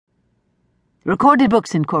Recorded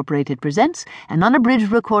Books Incorporated presents an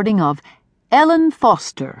unabridged recording of Ellen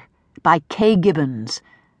Foster by Kaye Gibbons,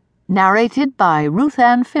 narrated by Ruth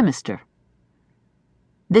Ann Phimister.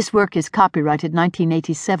 This work is copyrighted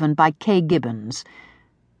 1987 by Kaye Gibbons.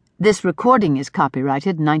 This recording is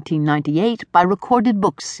copyrighted 1998 by Recorded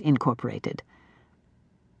Books Incorporated.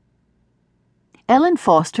 Ellen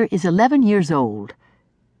Foster is 11 years old,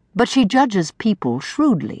 but she judges people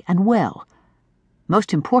shrewdly and well.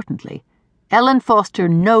 Most importantly, Ellen Foster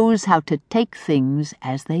knows how to take things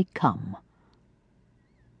as they come.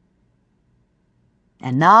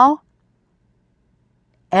 And now,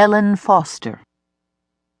 Ellen Foster.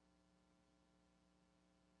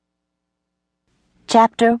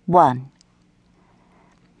 Chapter 1.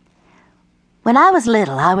 When I was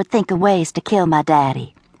little, I would think of ways to kill my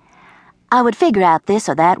daddy. I would figure out this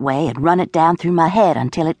or that way and run it down through my head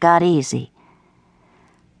until it got easy.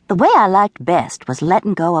 The way I liked best was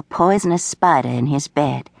letting go a poisonous spider in his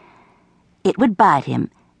bed. It would bite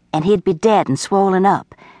him, and he'd be dead and swollen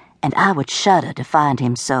up, and I would shudder to find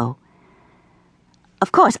him so.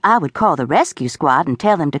 Of course, I would call the rescue squad and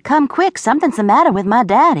tell them to come quick, something's the matter with my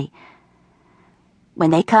daddy. When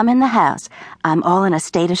they come in the house, I'm all in a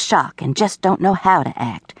state of shock and just don't know how to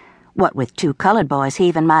act, what with 2 colored boys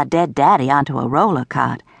heaving my dead daddy onto a roller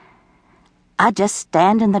cart. I just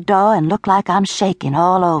stand in the door and look like I'm shaking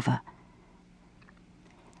all over.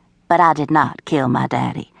 But I did not kill my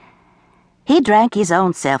daddy. He drank his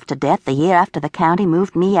own self to death the year after the county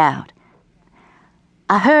moved me out.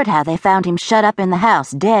 I heard how they found him shut up in the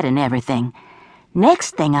house, dead and everything.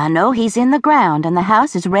 Next thing I know, he's in the ground and the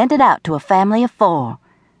house is rented out to a family of 4.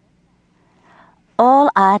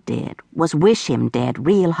 All I did was wish him dead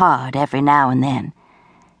real hard every now and then.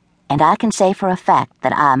 And I can say for a fact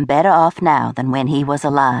that I'm better off now than when he was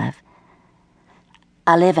alive.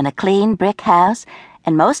 I live in a clean brick house,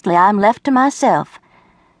 and mostly I'm left to myself.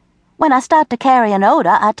 When I start to carry an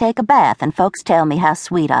odor, I take a bath, and folks tell me how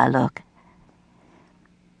sweet I look.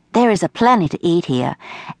 There is a plenty to eat here,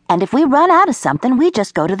 and if we run out of something, we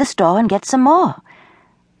just go to the store and get some more.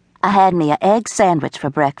 I had me an egg sandwich for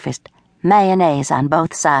breakfast, mayonnaise on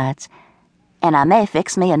both sides, and I may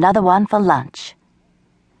fix me another one for lunch.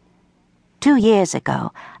 2 years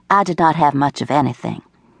ago, I did not have much of anything.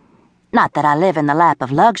 Not that I live in the lap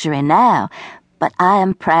of luxury now, but I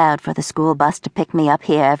am proud for the school bus to pick me up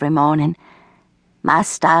here every morning. My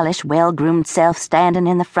stylish, well-groomed self standing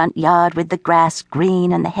in the front yard with the grass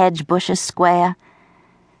green and the hedge bushes square.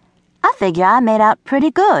 I figure I made out pretty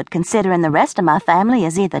good, considering the rest of my family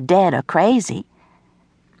is either dead or crazy.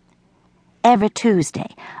 Every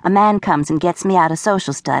Tuesday, a man comes and gets me out of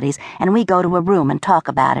social studies, and we go to a room and talk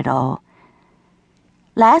about it all.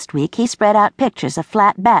 Last week, he spread out pictures of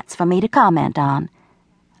flat bats for me to comment on.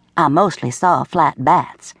 I mostly saw flat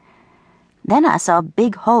bats. Then I saw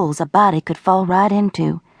big holes a body could fall right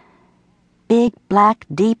into. Big, black,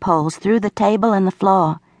 deep holes through the table and the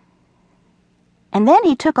floor. And then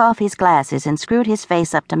he took off his glasses and screwed his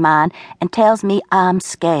face up to mine and tells me I'm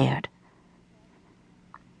scared.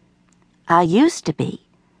 I used to be,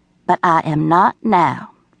 but I am not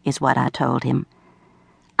now, is what I told him.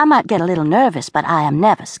 I might get a little nervous, but I am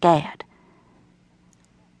never scared.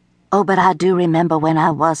 Oh, but I do remember when I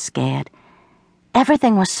was scared.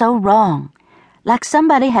 Everything was so wrong, like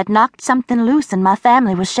somebody had knocked something loose and my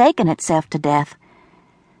family was shaking itself to death.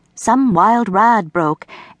 Some wild ride broke,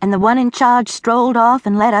 and the one in charge strolled off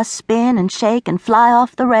and let us spin and shake and fly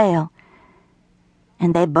off the rail.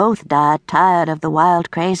 And they both died tired of the wild,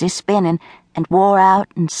 crazy spinning and wore out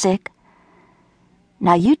and sick.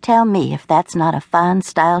 Now you tell me if that's not a fine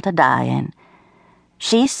style to die in.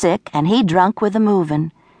 She's sick and he drunk with the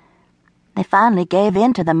moving. They finally gave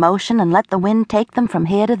in to the motion and let the wind take them from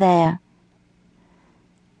here to there.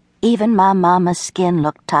 Even my mama's skin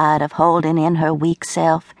looked tired of holding in her weak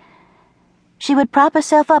self. She would prop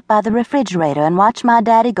herself up by the refrigerator and watch my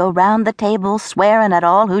daddy go round the table swearing at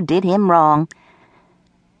all who did him wrong.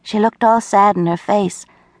 She looked all sad in her face,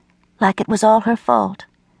 like it was all her fault.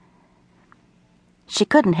 She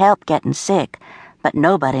couldn't help getting sick, but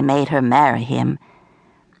nobody made her marry him.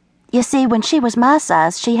 You see, when she was my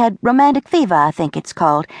size, she had romantic fever, I think it's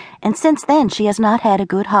called, and since then she has not had a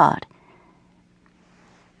good heart.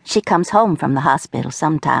 She comes home from the hospital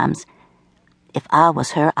sometimes. If I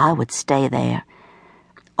was her, I would stay there,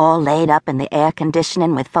 all laid up in the air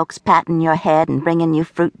conditioning with folks patting your head and bringing you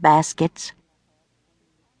fruit baskets.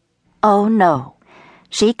 Oh, no.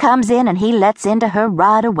 She comes in and he lets into her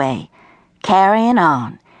right away, carrying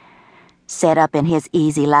on. Set up in his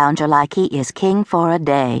easy lounger like he is king for a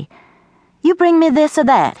day. You bring me this or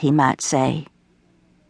that, he might say.